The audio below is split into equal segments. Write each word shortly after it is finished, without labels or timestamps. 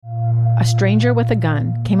a stranger with a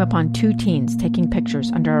gun came upon two teens taking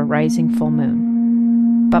pictures under a rising full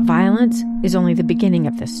moon. But violence is only the beginning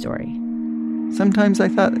of this story. Sometimes I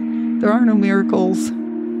thought, there are no miracles.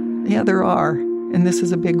 Yeah, there are, and this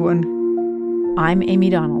is a big one. I'm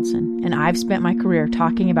Amy Donaldson, and I've spent my career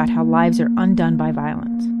talking about how lives are undone by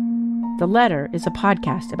violence. The Letter is a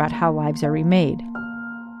podcast about how lives are remade.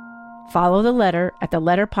 Follow The Letter at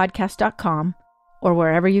theletterpodcast.com or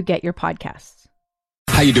wherever you get your podcasts.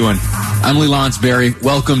 How you doing? I'm Lee Lonsberry.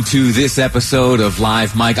 Welcome to this episode of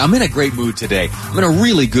Live Mike. I'm in a great mood today. I'm in a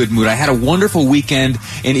really good mood. I had a wonderful weekend,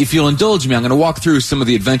 and if you'll indulge me, I'm going to walk through some of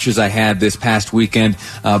the adventures I had this past weekend,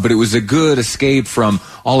 but it was a good escape from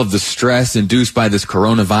all of the stress induced by this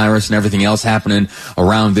coronavirus and everything else happening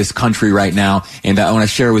around this country right now, and I want to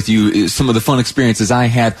share with you some of the fun experiences I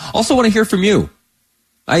had. Also want to hear from you.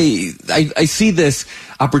 I see this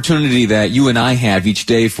opportunity that you and I have each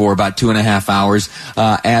day for about 2.5 hours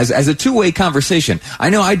as a two-way conversation. I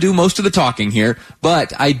know I do most of the talking here,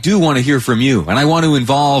 but I do want to hear from you, and I want to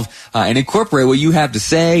involve and incorporate what you have to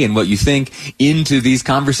say and what you think into these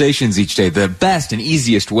conversations each day. The best and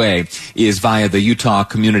easiest way is via the Utah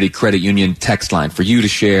Community Credit Union text line for you to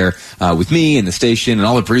share with me and the station and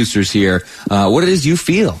all the producers here what it is you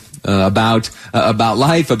feel about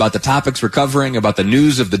life, about the topics we're covering, about the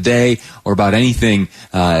news of the day, or about anything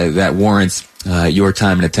that warrants your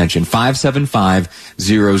time and attention.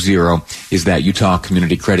 57500 is that Utah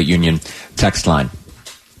Community Credit Union text line.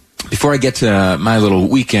 Before I get to my little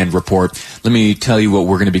weekend report, let me tell you what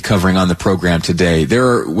we're going to be covering on the program today.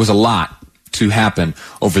 There was a lot to happen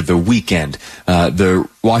over the weekend. The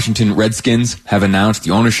Washington Redskins have announced,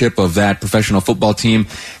 the ownership of that professional football team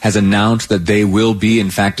has announced that they will be, in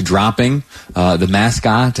fact, dropping the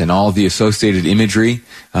mascot and all the associated imagery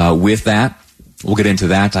with that. We'll get into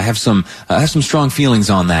that. I have some strong feelings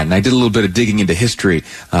on that, and I did a little bit of digging into history,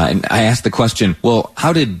 and I asked the question, well,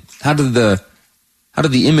 how did the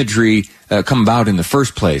imagery come about in the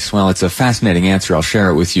first place? Well, it's a fascinating answer. I'll share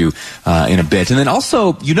it with you in a bit. And then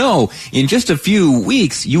also, in just a few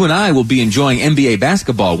weeks, you and I will be enjoying NBA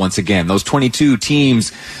basketball once again. Those 22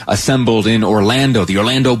 teams assembled in Orlando, the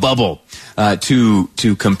Orlando bubble,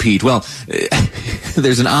 to compete. Well,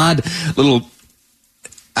 there's an odd little,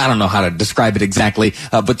 I don't know how to describe it exactly,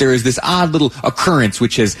 but there is this odd little occurrence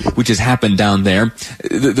which has happened down there.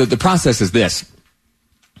 The process is this.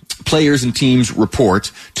 Players and teams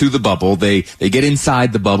report to the bubble. They get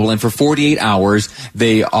inside the bubble, and for 48 hours,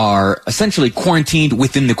 they are essentially quarantined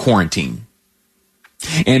within the quarantine.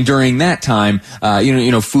 And during that time,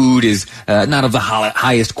 food is not of the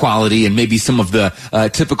highest quality, and maybe some of the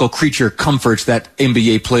typical creature comforts that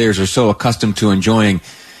NBA players are so accustomed to enjoying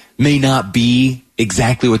may not be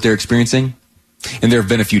exactly what they're experiencing. And there have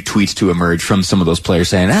been a few tweets to emerge from some of those players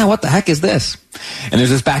saying, what the heck is this? And there's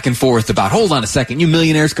this back and forth about, hold on a second, you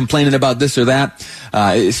millionaires complaining about this or that.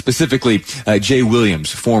 Specifically, Jay Williams,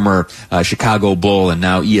 former Chicago Bull and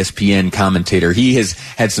now ESPN commentator. He has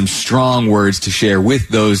had some strong words to share with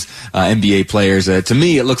those NBA players. To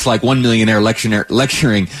me, it looks like one millionaire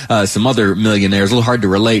lecturing some other millionaires. A little hard to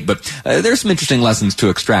relate, but there's some interesting lessons to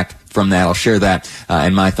extract from that. I'll share that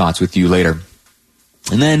and my thoughts with you later.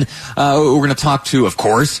 And then we're going to talk to, of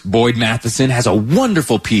course, Boyd Matheson has a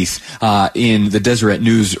wonderful piece in the Deseret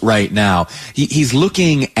News right now. He's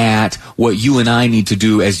looking at what you and I need to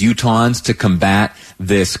do as Utahns to combat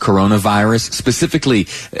this coronavirus, specifically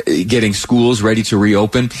getting schools ready to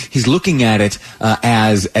reopen. He's looking at it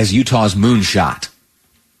as Utah's moonshot.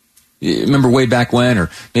 Remember way back when, or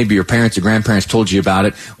maybe your parents or grandparents told you about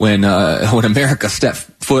it, when America stepped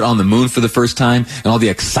foot on the moon for the first time, and all the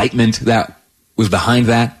excitement that was behind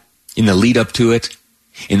that, in the lead up to it,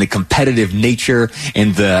 in the competitive nature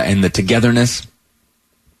and the togetherness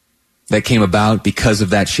that came about because of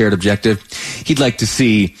that shared objective. He'd like to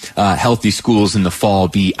see healthy schools in the fall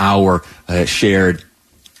be our shared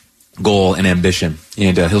goal and ambition.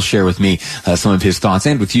 And he'll share with me some of his thoughts,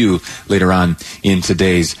 and with you later on in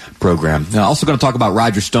today's program. Now, also going to talk about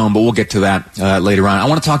Roger Stone, but we'll get to that later on. I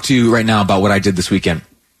want to talk to you right now about what I did this weekend.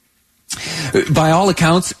 By all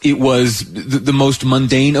accounts, it was the most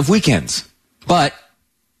mundane of weekends. But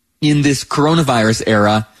in this coronavirus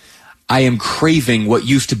era, I am craving what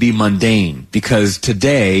used to be mundane, because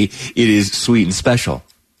today it is sweet and special.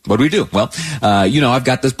 What do we do? Well, I've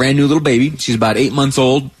got this brand new little baby. She's about 8 months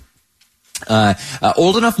old.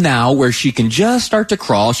 Old enough now where she can just start to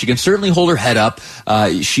crawl. She can certainly hold her head up.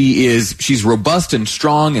 She's robust and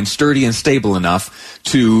strong and sturdy and stable enough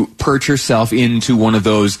to perch herself into one of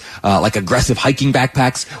those, like aggressive hiking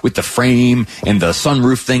backpacks with the frame and the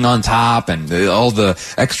sunroof thing on top and all the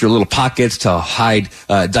extra little pockets to hide,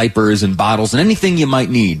 diapers and bottles and anything you might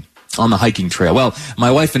need on the hiking trail? Well,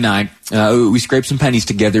 my wife and I, we scraped some pennies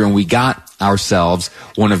together and we got ourselves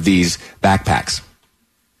one of these backpacks.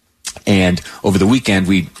 And over the weekend,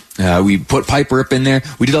 we put Piper up in there.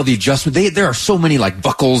 We did all the adjustments. There are so many like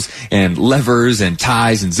buckles and levers and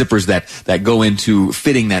ties and zippers that go into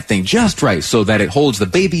fitting that thing just right so that it holds the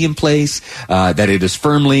baby in place, that it is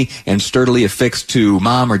firmly and sturdily affixed to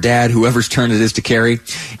mom or dad, whoever's turn it is to carry.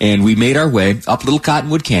 And we made our way up Little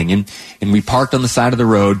Cottonwood Canyon, and we parked on the side of the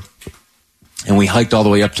road, and we hiked all the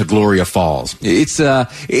way up to Gloria Falls. It's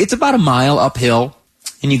about a mile uphill.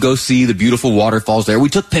 And you go see the beautiful waterfalls there. We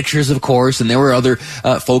took pictures, of course, and there were other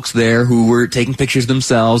folks there who were taking pictures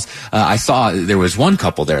themselves. I saw there was one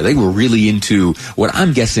couple there. They were really into what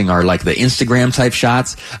I'm guessing are like the Instagram type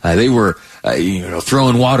shots. They were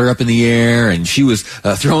throwing water up in the air, and she was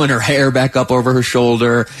throwing her hair back up over her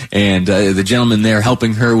shoulder, and the gentleman there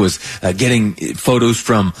helping her was getting photos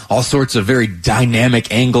from all sorts of very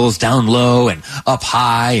dynamic angles, down low and up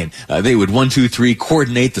high, and they would 1, 2, 3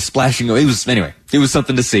 coordinate the splashing. It was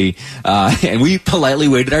something to see, and we politely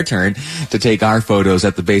waited our turn to take our photos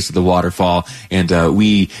at the base of the waterfall, and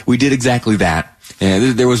we did exactly that.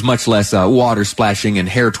 And there was much less water splashing and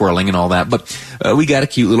hair twirling and all that, but we got a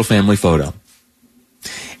cute little family photo.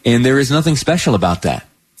 And there is nothing special about that,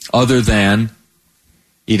 other than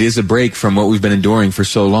it is a break from what we've been enduring for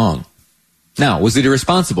so long. Now, was it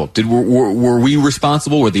irresponsible? Were we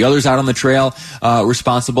responsible? Were the others out on the trail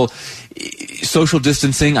responsible? Social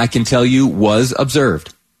distancing, I can tell you, was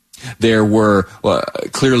observed. There were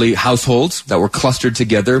clearly households that were clustered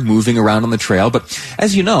together, moving around on the trail. But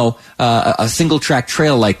as you know, a single-track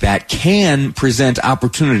trail like that can present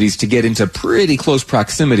opportunities to get into pretty close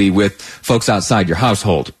proximity with folks outside your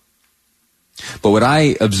household. But what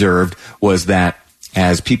I observed was that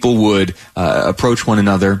as people would approach one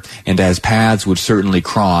another, and as paths would certainly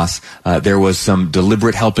cross, there was some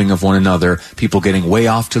deliberate helping of one another, people getting way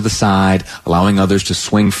off to the side, allowing others to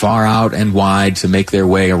swing far out and wide to make their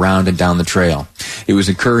way around and down the trail. It was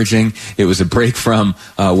encouraging. It was a break from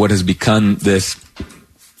what has become this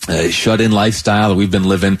shut-in lifestyle that we've been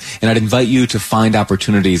living, and I'd invite you to find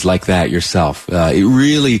opportunities like that yourself. It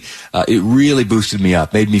really boosted me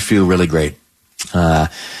up, made me feel really great.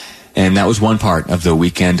 And that was one part of the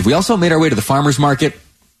weekend. We also made our way to the farmer's market.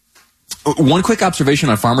 One quick observation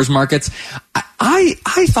on farmer's markets. I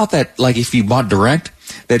thought that, like, if you bought direct,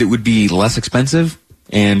 that it would be less expensive,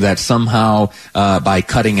 and that somehow by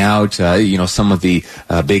cutting out, some of the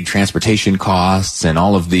big transportation costs and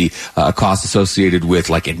all of the costs associated with,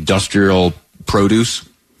 like, industrial produce,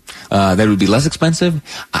 that it would be less expensive.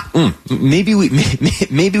 Maybe we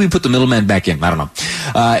put the middleman back in. I don't know.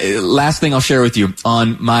 Last thing I'll share with you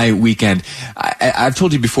on my weekend. I've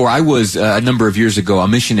told you before, I was a number of years ago a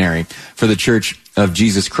missionary for the Church of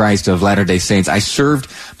Jesus Christ of Latter-day Saints. I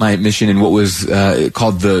served my mission in what was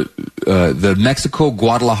called the Mexico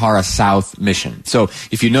Guadalajara South Mission. So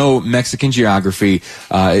if you know Mexican geography,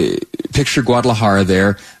 picture Guadalajara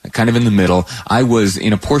there, kind of in the middle. I was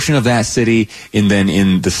in a portion of that city, and then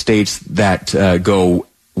in the states that go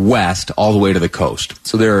west all the way to the coast.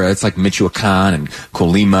 So it's like Michoacan and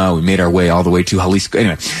Colima. We made our way all the way to Jalisco.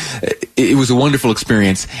 Anyway, it was a wonderful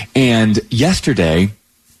experience. And yesterday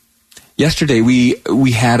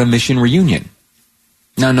we had a mission reunion.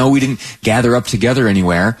 Now, no, we didn't gather up together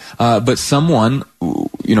anywhere, but someone,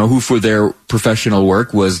 who for their professional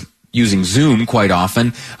work was using Zoom quite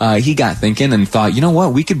often, he got thinking and thought, you know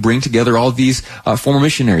what, we could bring together all these former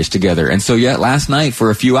missionaries together. And so, last night for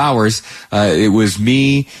a few hours, it was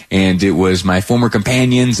me, and it was my former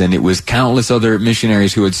companions, and it was countless other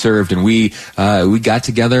missionaries who had served, and we got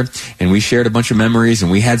together, and we shared a bunch of memories, and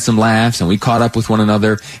we had some laughs, and we caught up with one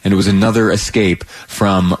another, and it was another escape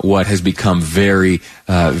from what has become very,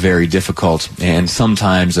 very difficult and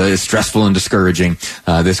sometimes stressful and discouraging,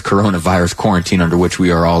 this coronavirus quarantine under which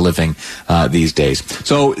we are all living these days.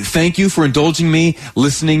 So thank you for indulging me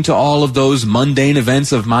listening to all of those mundane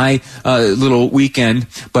events of my little weekend,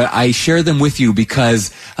 but I share them with you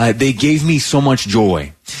because they gave me so much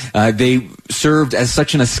joy. They served as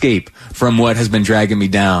such an escape from what has been dragging me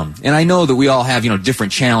down. And I know that we all have,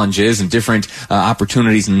 different challenges and different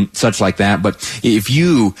opportunities and such like that. But if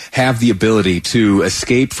you have the ability to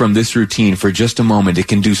escape from this routine for just a moment, it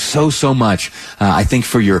can do so much. I think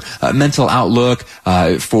for your mental outlook,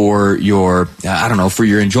 for your, for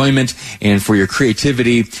your enjoyment and for your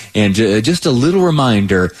creativity, and just a little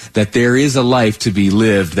reminder that there is a life to be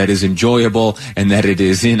lived that is enjoyable and that it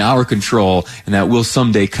is in our control and that will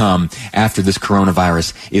someday come after this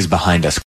coronavirus is behind us.